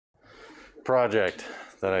project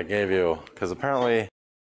that I gave you, because apparently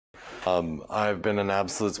I've been an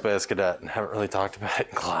absolute space cadet and haven't really talked about it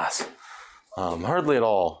in class. Hardly at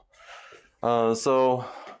all. So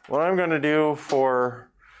what I'm going to do for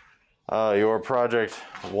your project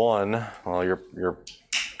 1, well, your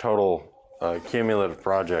total cumulative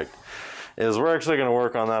project, is we're actually going to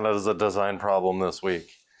work on that as a design problem this week.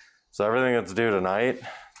 So everything that's due tonight,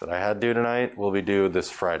 that I had due tonight, will be due this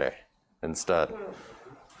Friday instead.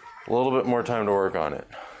 A little bit more time to work on it.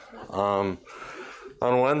 On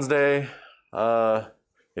Wednesday,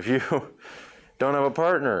 if you don't have a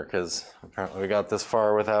partner, because apparently we got this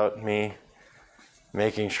far without me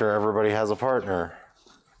making sure everybody has a partner.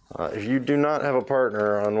 If you do not have a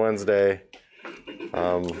partner on Wednesday,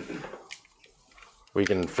 we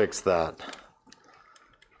can fix that.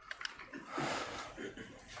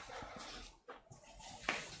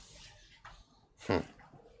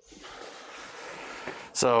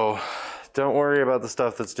 So don't worry about the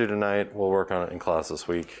stuff that's due tonight. We'll work on it in class this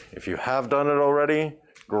week. If you have done it already,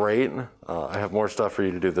 great. I have more stuff for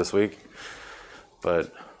you to do this week.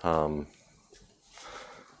 But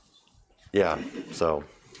yeah, so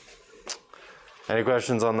any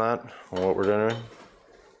questions on that, on what we're doing?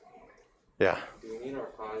 Yeah. Do we need our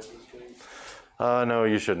pies this week? No,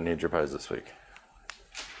 you shouldn't need your pies this week.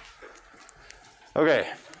 Okay.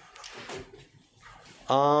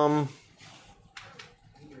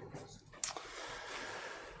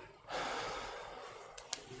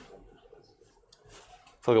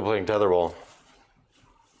 Feel like I'm playing tetherball.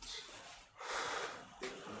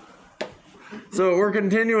 So we're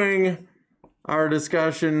continuing our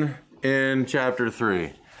discussion in chapter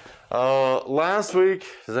 3. Last week,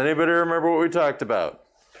 does anybody remember what we talked about?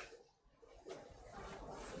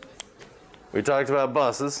 We talked about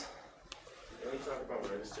buses. We talked about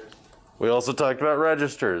registers. We also talked about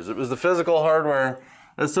registers. It was the physical hardware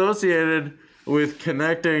associated with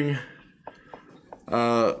connecting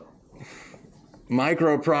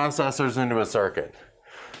microprocessors into a circuit.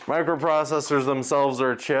 Microprocessors themselves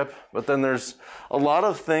are a chip, but then there's a lot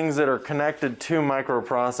of things that are connected to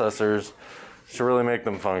microprocessors to really make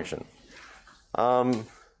them function.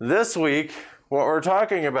 This week, what we're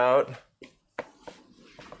talking about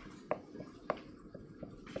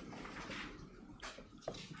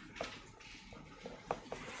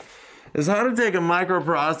is how to take a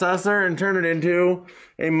microprocessor and turn it into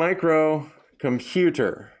a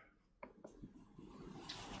microcomputer.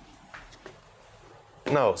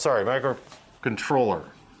 No, sorry, microcontroller.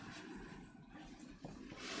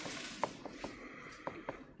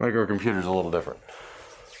 Microcomputer's a little different.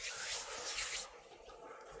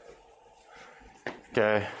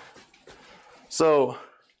 Okay. So,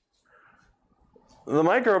 the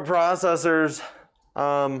microprocessors,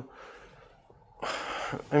 the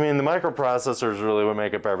microprocessors really what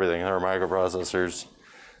make up everything. There are microprocessors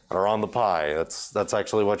are on the Pi. That's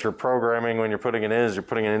actually what you're programming when you're putting it in, is you're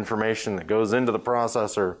putting in information that goes into the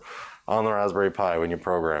processor on the Raspberry Pi when you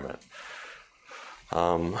program it.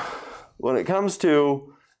 When it comes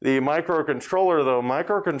to the microcontroller, though,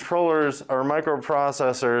 microcontrollers are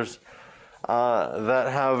microprocessors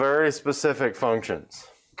that have very specific functions.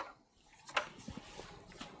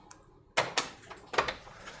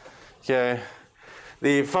 Okay,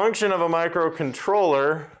 the function of a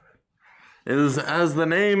microcontroller is, as the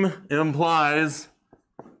name implies,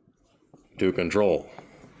 to control.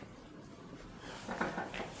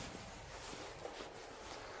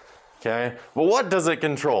 Okay, well, what does it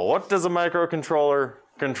control? What does a microcontroller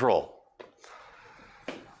control?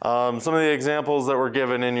 Some of the examples that were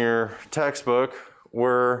given in your textbook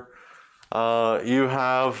were you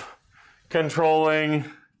have controlling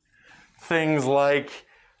things like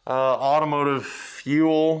automotive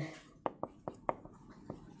fuel,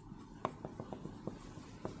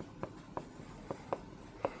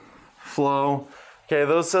 flow. Okay,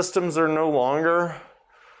 those systems are no longer.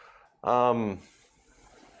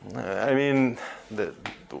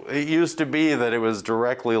 It used to be that it was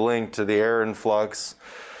directly linked to the air influx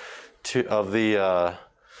of the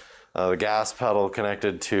gas pedal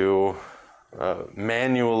connected to,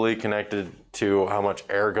 manually connected to how much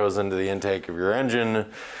air goes into the intake of your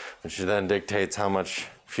engine, which then dictates how much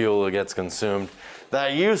fuel gets consumed.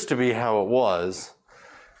 That used to be how it was.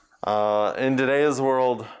 In today's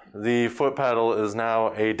world, the foot pedal is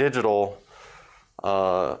now a digital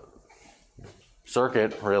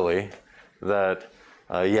circuit, really, that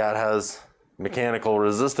it has mechanical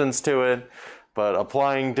resistance to it, but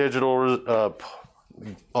applying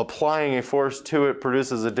a force to it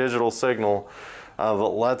produces a digital signal that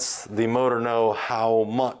lets the motor know how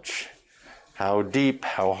much, how deep,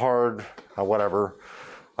 how hard, how whatever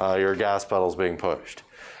your gas pedal is being pushed.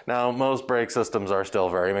 Now, most brake systems are still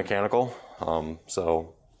very mechanical,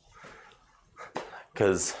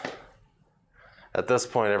 because at this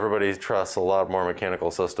point, everybody trusts a lot more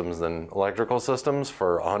mechanical systems than electrical systems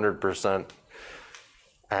for 100%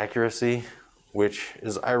 accuracy, which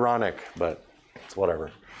is ironic, but it's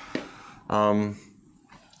whatever.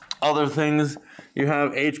 Other things, you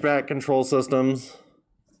have HVAC control systems.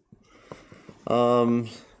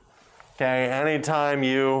 Okay, anytime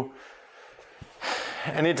you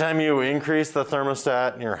increase the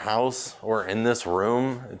thermostat in your house or in this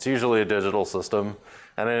room, it's usually a digital system,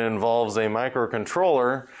 and it involves a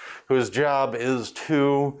microcontroller whose job is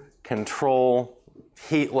to control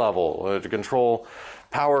heat level, to control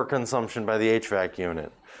power consumption by the HVAC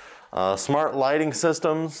unit. Smart lighting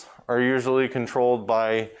systems are usually controlled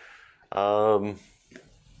by I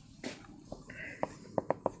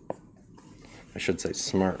should say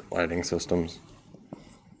smart lighting systems.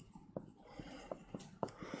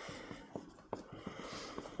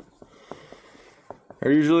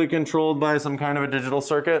 Are usually controlled by some kind of a digital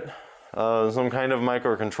circuit, some kind of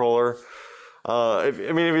microcontroller. If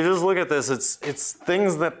you just look at this, it's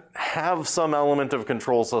things that have some element of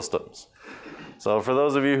control systems. So for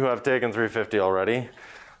those of you who have taken 350 already,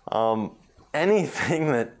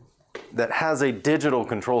 anything that has a digital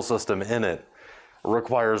control system in it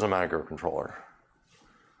requires a microcontroller.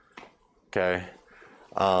 Okay,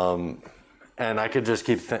 and I could just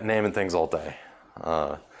keep naming things all day,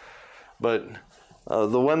 but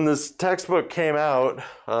when this textbook came out,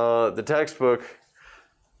 when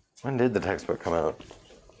did the textbook come out?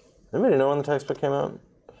 Anybody know when the textbook came out?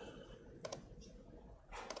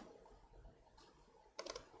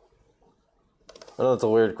 I know it's a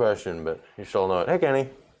weird question, but you should all know it. Hey, Kenny.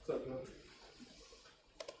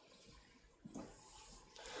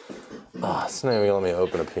 It's not even gonna let me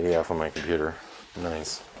open a PDF on my computer.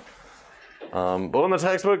 Nice. But when the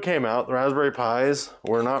textbook came out, the Raspberry Pis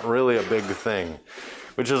were not really a big thing,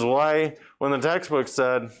 which is why when the textbook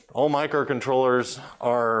said all microcontrollers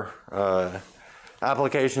are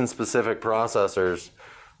application-specific processors,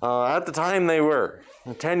 at the time they were.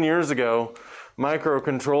 10 years ago,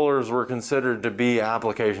 microcontrollers were considered to be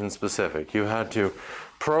application-specific. You had to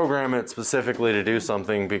program it specifically to do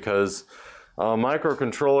something because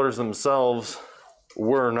microcontrollers themselves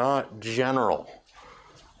were not general.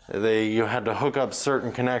 You had to hook up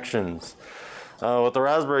certain connections. What the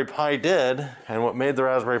Raspberry Pi did, and what made the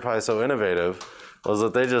Raspberry Pi so innovative, was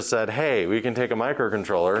that they just said, hey, we can take a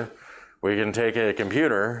microcontroller, we can take a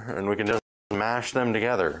computer, and we can just mash them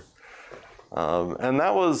together. And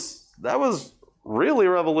that was really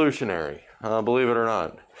revolutionary, believe it or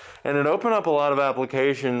not. And it opened up a lot of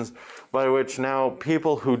applications by which now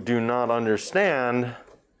people who do not understand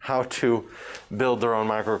how to build their own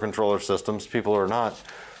microcontroller systems, people who are not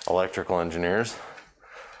electrical engineers,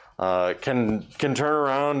 can turn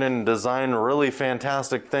around and design really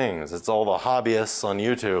fantastic things. It's all the hobbyists on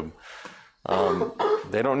YouTube.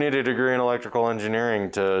 They don't need a degree in electrical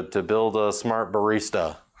engineering to build a smart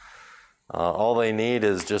barista. All they need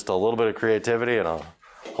is just a little bit of creativity and a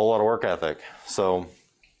whole lot of work ethic. So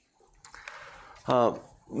the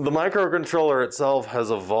microcontroller itself has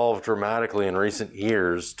evolved dramatically in recent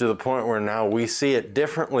years to the point where now we see it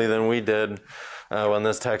differently than we did when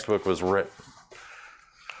this textbook was written.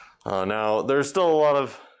 Now, there's still a lot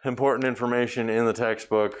of important information in the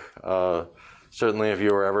textbook. Certainly, if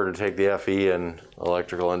you were ever to take the FE in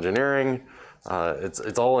electrical engineering,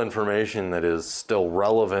 it's all information that is still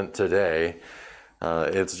relevant today.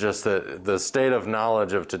 It's just that the state of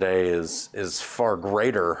knowledge of today is far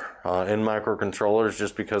greater in microcontrollers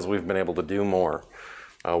just because we've been able to do more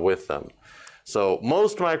with them. So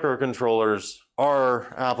most microcontrollers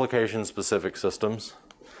are application-specific systems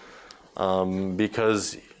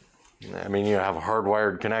because, you have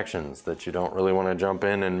hardwired connections that you don't really want to jump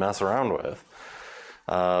in and mess around with.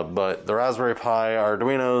 But the Raspberry Pi,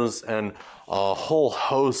 Arduinos, and a whole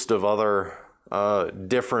host of other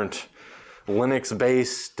different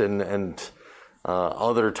Linux-based and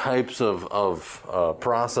other types of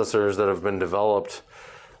processors that have been developed,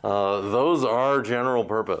 those are general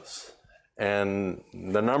purpose. And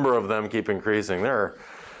the number of them keep increasing. There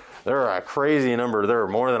are a crazy number. There are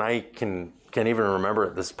more than I can even remember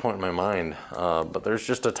at this point in my mind. But there's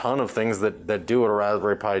just a ton of things that do what a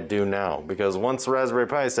Raspberry Pi do now. Because once the Raspberry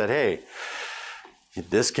Pi said, hey,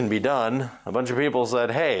 this can be done, a bunch of people said,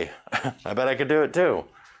 hey, I bet I could do it too.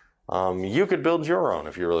 You could build your own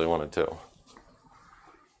if you really wanted to.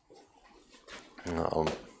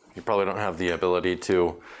 You probably don't have the ability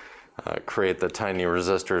to create the tiny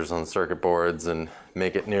resistors on circuit boards and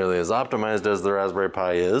make it nearly as optimized as the Raspberry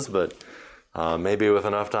Pi is, but maybe with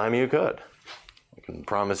enough time you could. and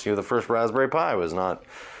promise you the first Raspberry Pi was not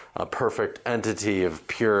a perfect entity of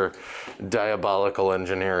pure diabolical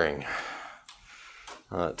engineering.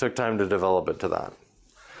 It took time to develop it to that.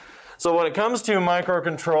 So when it comes to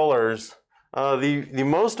microcontrollers, the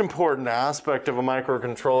most important aspect of a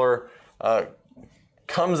microcontroller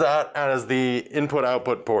comes at as the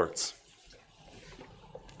input-output ports.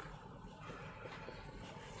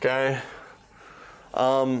 Okay?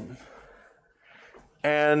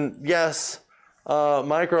 And yes,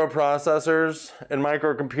 microprocessors and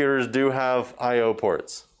microcomputers do have I/O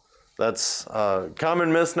ports. That's a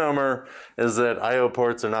common misnomer, is that I/O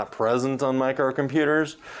ports are not present on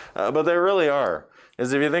microcomputers, but they really are.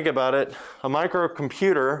 Is if you think about it, a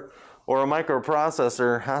microcomputer or a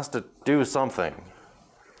microprocessor has to do something.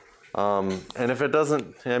 And if it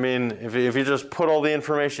doesn't, I mean, if you just put all the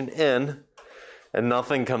information in and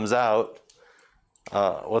nothing comes out,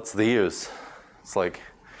 what's the use? It's like,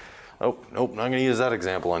 oh, nope, not going to use that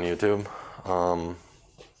example on YouTube.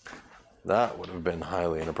 That would have been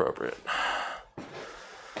highly inappropriate.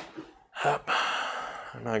 Yep.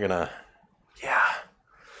 I'm not gonna, yeah.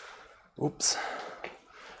 Oops.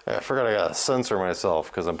 I forgot I gotta censor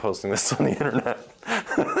myself because I'm posting this on the internet.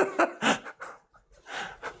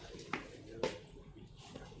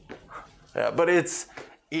 Yeah, but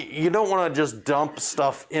you don't want to just dump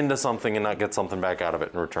stuff into something and not get something back out of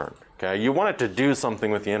it in return. Okay, you want it to do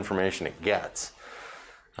something with the information it gets.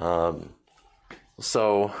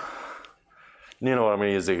 So, you know what, I'm going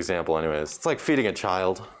to use the example anyways. It's like feeding a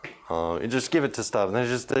child. You just give it to stuff and they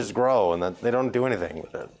just grow and they don't do anything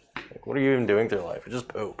with it. Like, what are you even doing with your life? You just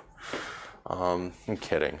poop. I'm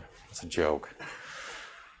kidding. It's a joke.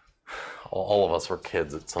 All of us were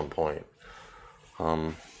kids at some point.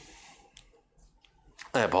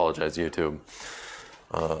 I apologize, YouTube.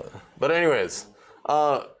 But anyways,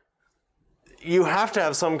 you have to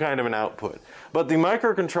have some kind of an output. But the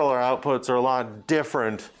microcontroller outputs are a lot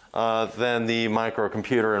different than the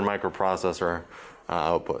microcomputer and microprocessor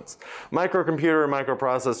outputs. Microcomputer and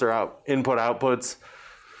microprocessor input outputs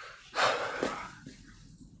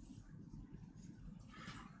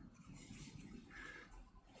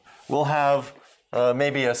will have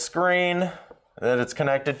maybe a screen that it's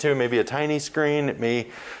connected to, maybe a tiny screen. It may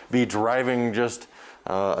be driving just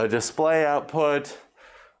a display output.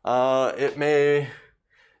 It may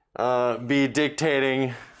be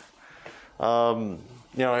dictating,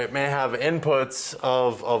 it may have inputs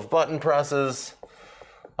of button presses.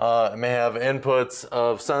 It may have inputs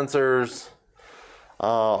of sensors,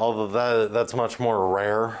 although that's much more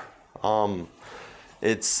rare.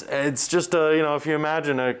 It's just if you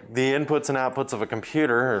imagine the inputs and outputs of a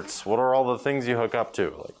computer, it's what are all the things you hook up to,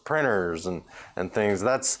 like printers and things.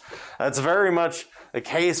 That's very much the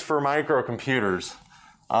case for microcomputers.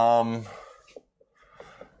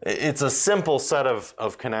 It's a simple set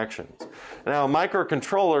of connections. Now,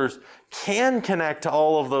 microcontrollers can connect to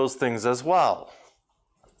all of those things as well,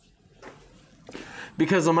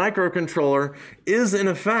 because a microcontroller is in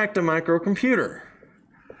effect a microcomputer.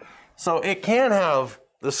 So it can have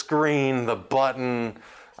the screen, the button,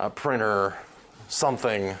 a printer,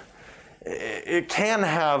 something. It can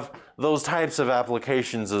have those types of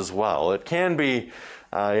applications as well. It can be,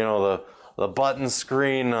 the button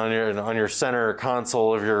screen on your center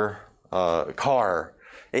console of your car.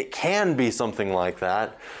 It can be something like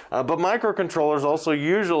that. But microcontrollers also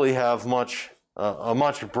usually have a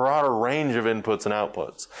much broader range of inputs and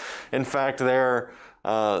outputs. In fact, the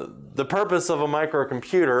purpose of a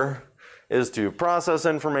microcomputer is to process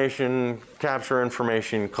information, capture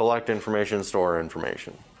information, collect information, store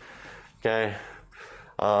information. Okay?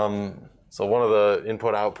 So one of the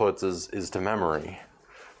input outputs is to memory.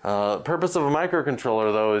 Purpose of a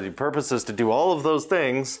microcontroller, though, the purpose is to do all of those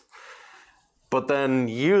things, but then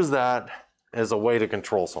use that as a way to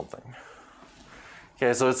control something.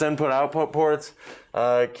 Okay, so its input-output ports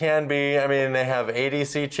can be, they have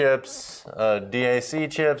ADC chips, DAC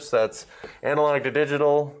chips, that's analog to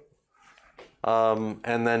digital,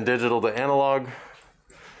 and then digital to analog,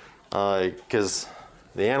 because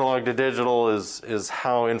the analog to digital is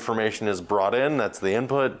how information is brought in, that's the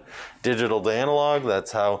input. Digital to analog,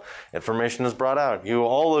 that's how information is brought out.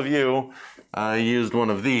 All of you used one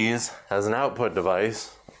of these as an output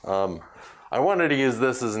device. I wanted to use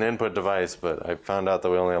this as an input device, but I found out that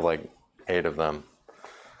we only have like 8 of them,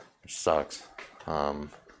 which sucks.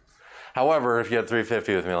 However, if you had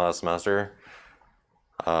 350 with me last semester,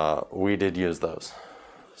 we did use those.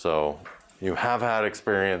 So you have had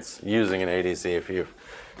experience using an ADC if you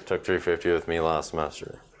took 350 with me last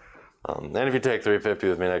semester. And if you take 350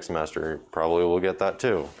 with me next semester, you probably will get that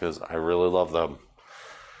too, because I really love them.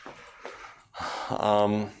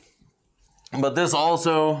 But this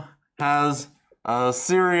also has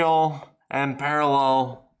serial and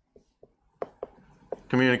parallel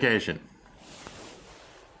communication.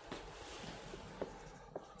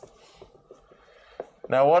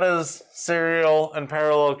 Now, what is serial and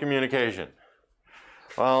parallel communication?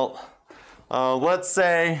 Well, let's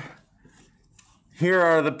say here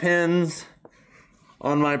are the pins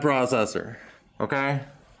on my processor, okay?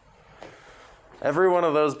 Every one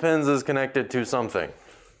of those pins is connected to something.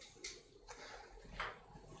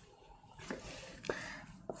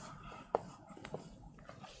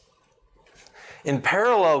 In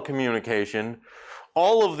parallel communication,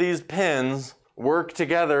 all of these pins work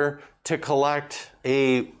together to collect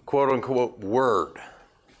a quote-unquote word,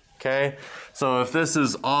 okay? So if this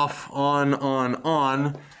is off, on,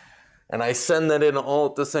 and I send that in all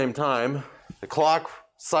at the same time, the clock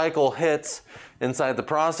cycle hits inside the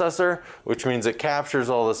processor, which means it captures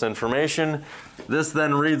all this information. This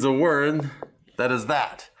then reads a word that is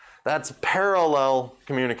that. That's parallel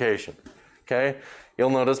communication, okay? You'll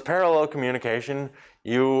notice parallel communication,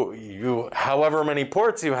 however many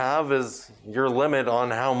ports you have is your limit on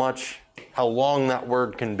how long that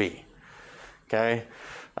word can be, okay?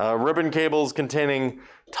 Ribbon cables containing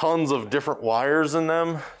tons of different wires in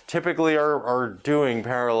them typically are doing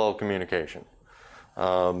parallel communication.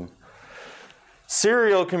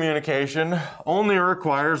 Serial communication only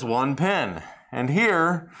requires one pin, and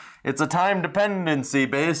here it's a time dependency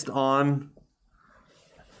based on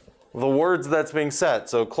the words that's being set.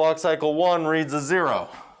 So clock cycle 1 reads a 0.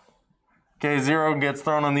 Okay, 0 gets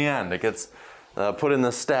thrown on the end. It gets put in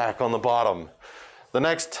the stack on the bottom. The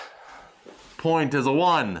next point is a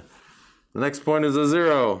 1. The next point is a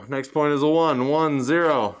 0. Next point is a 1. 1,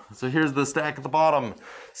 0. So here's the stack at the bottom,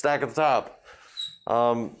 stack at the top.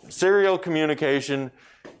 Serial communication,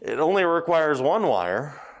 it only requires one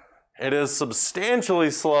wire. It is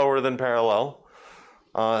substantially slower than parallel.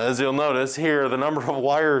 As you'll notice here, the number of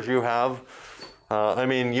wires you have,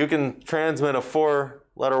 you can transmit a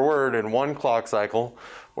 4-letter word in one clock cycle,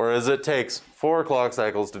 whereas it takes 4 clock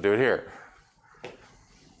cycles to do it here.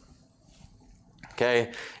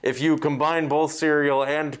 Okay, if you combine both serial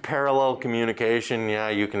and parallel communication, yeah,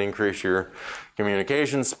 you can increase your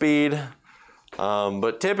communication speed,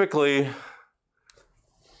 but typically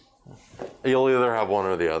you'll either have one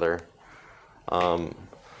or the other.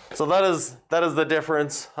 So that is the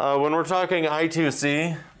difference. When we're talking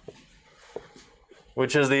I2C,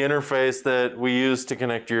 which is the interface that we use to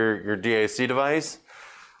connect your DAC device,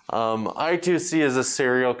 I2C is a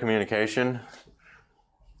serial communication.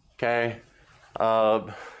 Okay,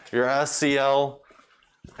 your SCL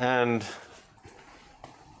and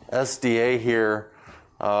SDA here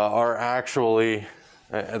are actually,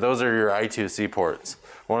 those are your I2C ports.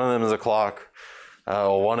 One of them is a clock.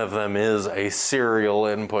 One of them is a serial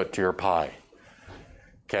input to your Pi.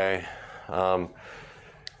 Okay.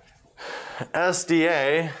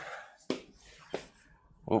 SDA,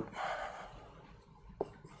 I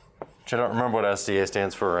don't remember what SDA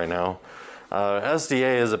stands for right now.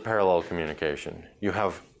 SDA is a parallel communication. You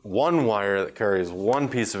have one wire that carries one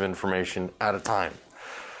piece of information at a time.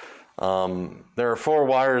 There are 4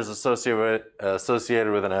 wires associated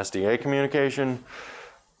with an SDA communication.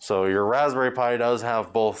 So your Raspberry Pi does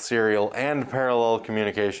have both serial and parallel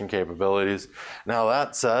communication capabilities. Now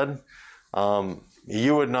that said,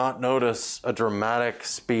 you would not notice a dramatic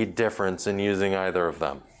speed difference in using either of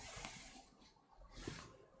them.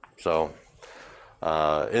 So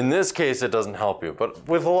in this case, it doesn't help you. But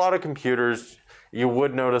with a lot of computers, you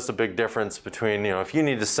would notice a big difference between, if you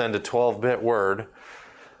need to send a 12-bit word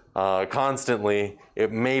constantly,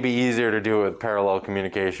 it may be easier to do it with parallel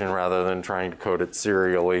communication rather than trying to code it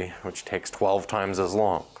serially, which takes 12 times as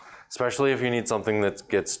long, especially if you need something that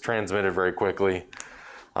gets transmitted very quickly,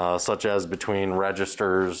 such as between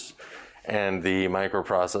registers and the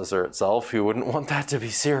microprocessor itself. You wouldn't want that to be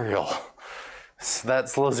serial. That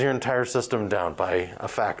slows your entire system down by a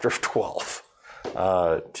factor of 12.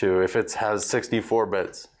 If it has 64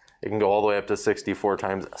 bits, it can go all the way up to 64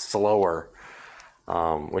 times slower,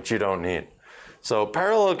 which you don't need. So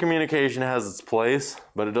parallel communication has its place,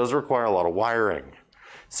 but it does require a lot of wiring.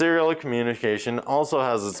 Serial communication also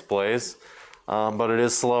has its place, but it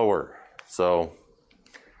is slower. So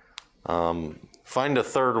find a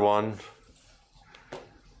third one,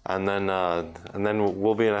 and then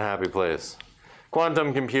we'll be in a happy place.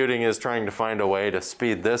 Quantum computing is trying to find a way to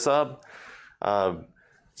speed this up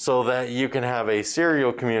so that you can have a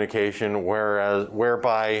serial communication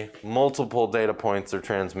whereby multiple data points are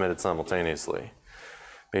transmitted simultaneously.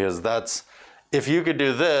 Because if you could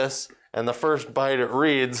do this and the first byte it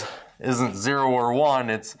reads isn't 0 or 1,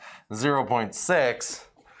 it's 0.6,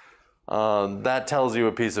 that tells you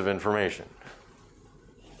a piece of information.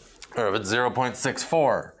 Or if it's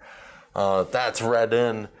 0.64, that's read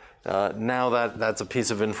in. Now that's a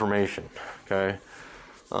piece of information. Okay.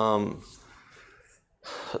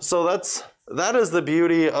 So that is the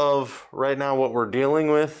beauty of right now what we're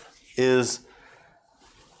dealing with is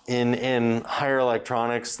in higher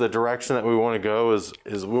electronics, the direction that we want to go is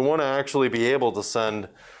we want to actually be able to send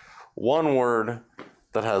one word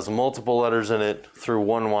that has multiple letters in it through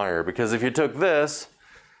one wire. Because if you took this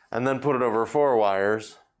and then put it over 4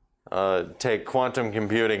 wires, take quantum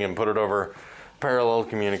computing and put it over parallel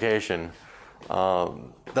communication,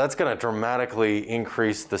 that's going to dramatically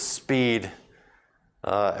increase the speed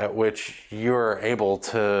at which you're able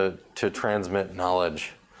to transmit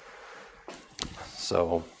knowledge.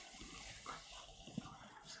 So,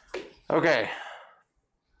 okay.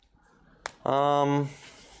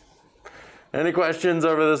 Any questions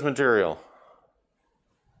over this material?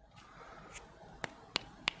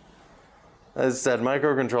 As I said,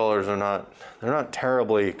 microcontrollers they're not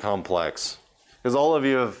terribly complex. Because all of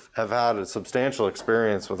you have had a substantial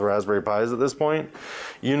experience with Raspberry Pis at this point.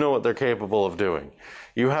 You know what they're capable of doing.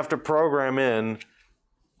 You have to program in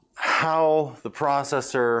how the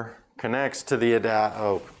processor connects to the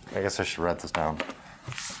oh, I guess I should write this down.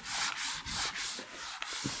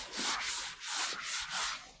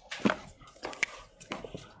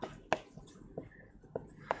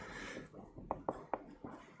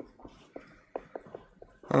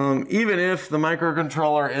 Even if the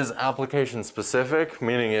microcontroller is application specific,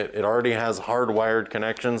 meaning it already has hardwired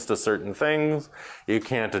connections to certain things, you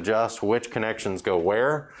can't adjust which connections go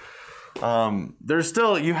where, there's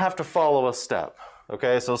still, you have to follow a step.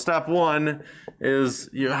 Okay, so step 1 is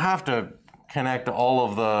you have to connect all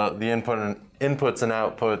of the inputs and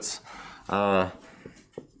outputs to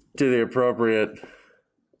the appropriate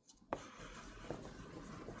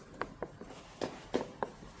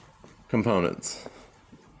components.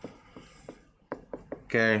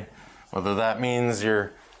 Okay, whether that means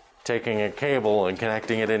you're taking a cable and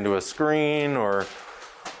connecting it into a screen, or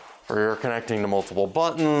you're connecting to multiple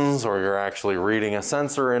buttons, or you're actually reading a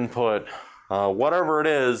sensor input, whatever it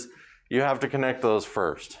is, you have to connect those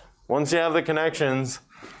first. Once you have the connections,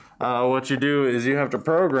 what you do is you have to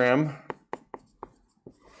program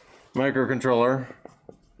microcontroller.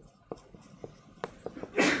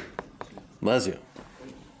 Bless you.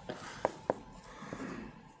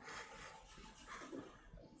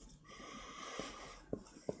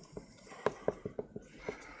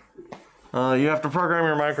 You have to program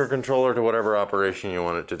your microcontroller to whatever operation you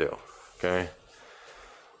want it to do, okay?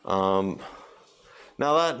 Now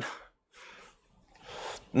that,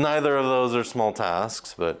 neither of those are small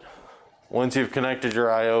tasks, but once you've connected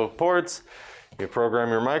your I/O ports, you program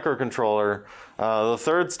your microcontroller. The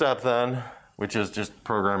third step then, which is just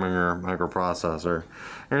programming your microprocessor,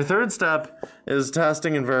 your third step is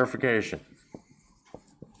testing and verification.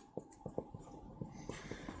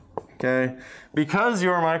 Okay, because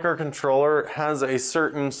your microcontroller has a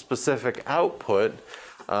certain specific output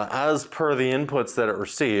as per the inputs that it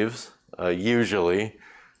receives, usually,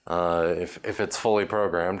 if it's fully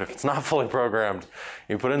programmed. If it's not fully programmed,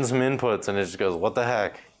 you put in some inputs and it just goes, what the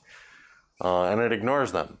heck? And it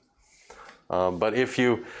ignores them. But if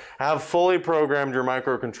you have fully programmed your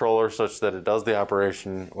microcontroller such that it does the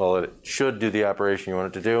operation, well, it should do the operation you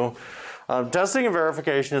want it to do, testing and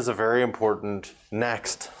verification is a very important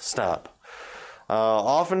next step.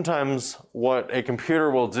 Oftentimes, what a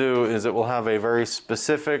computer will do is it will have a very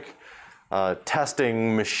specific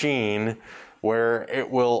testing machine where it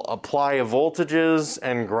will apply voltages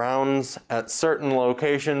and grounds at certain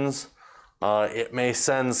locations. It may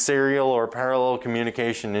send serial or parallel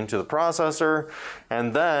communication into the processor,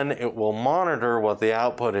 and then it will monitor what the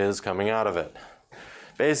output is coming out of it.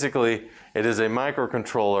 Basically, it is a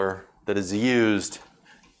microcontroller that is used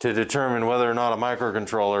to determine whether or not a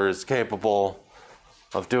microcontroller is capable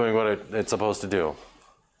of doing what it's supposed to do.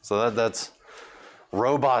 So that's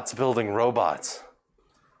robots building robots.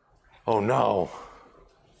 Oh no.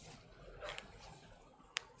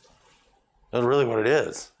 That's really what it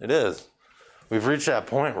is. It is. We've reached that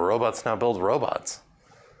point where robots now build robots.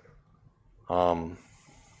 That's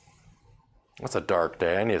a dark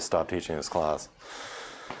day. I need to stop teaching this class.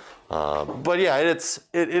 But yeah, it's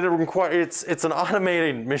an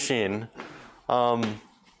automated machine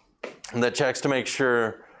that checks to make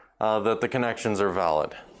sure that the connections are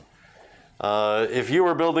valid. If you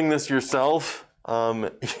were building this yourself,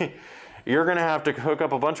 you're going to have to hook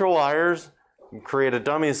up a bunch of wires, create a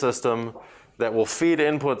dummy system that will feed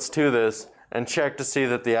inputs to this and check to see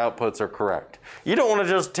that the outputs are correct. You don't want to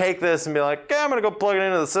just take this and be like, yeah, I'm going to go plug it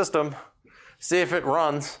into the system. see if it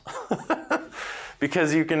runs,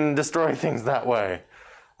 because you can destroy things that way.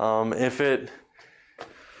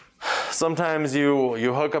 Sometimes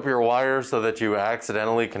you hook up your wires so that you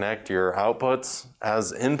accidentally connect your outputs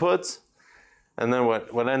as inputs, and then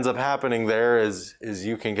what ends up happening there is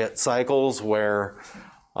you can get cycles where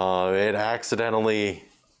it accidentally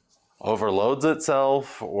overloads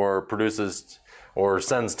itself or produces or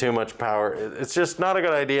sends too much power. It's just not a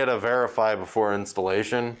good idea to verify before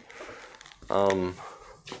installation.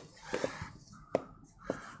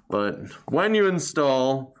 But when you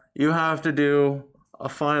install, you have to do a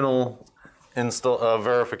final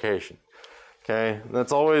verification. Okay,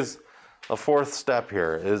 that's always a fourth step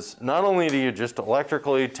here, is not only do you just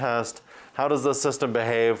electrically test how does the system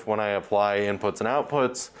behave when I apply inputs and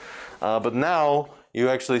outputs, but now you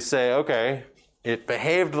actually say, okay, it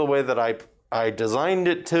behaved the way that I designed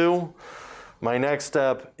it to. My next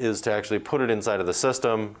step is to actually put it inside of the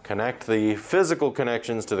system, connect the physical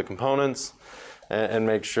connections to the components, and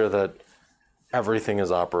make sure that everything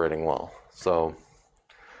is operating well. So,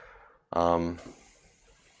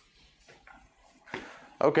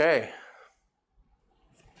 okay.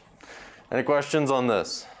 Any questions on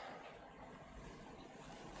this?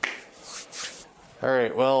 All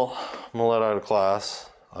right, well, I'm gonna let out of class.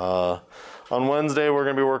 On Wednesday, we're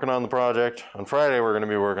gonna be working on the project. On Friday, we're gonna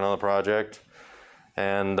be working on the project.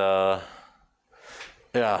 And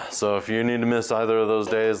yeah, so if you need to miss either of those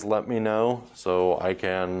days, let me know so I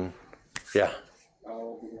can, yeah.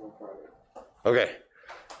 I'll be on Friday. Okay,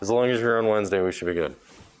 as long as you're on Wednesday, we should be good.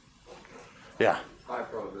 Yeah. High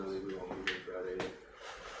probability we won't be here Friday.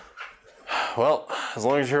 Well, as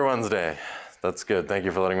long as you're Wednesday, that's good. Thank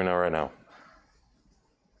you for letting me know right now.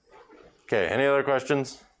 Okay, any other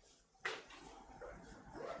questions?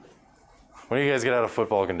 When do you guys get out of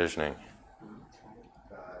football conditioning?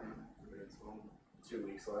 2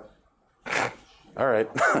 weeks left. All right.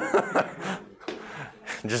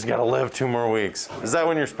 Just gotta live 2 more weeks. Is that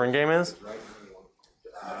when your spring game is? Right.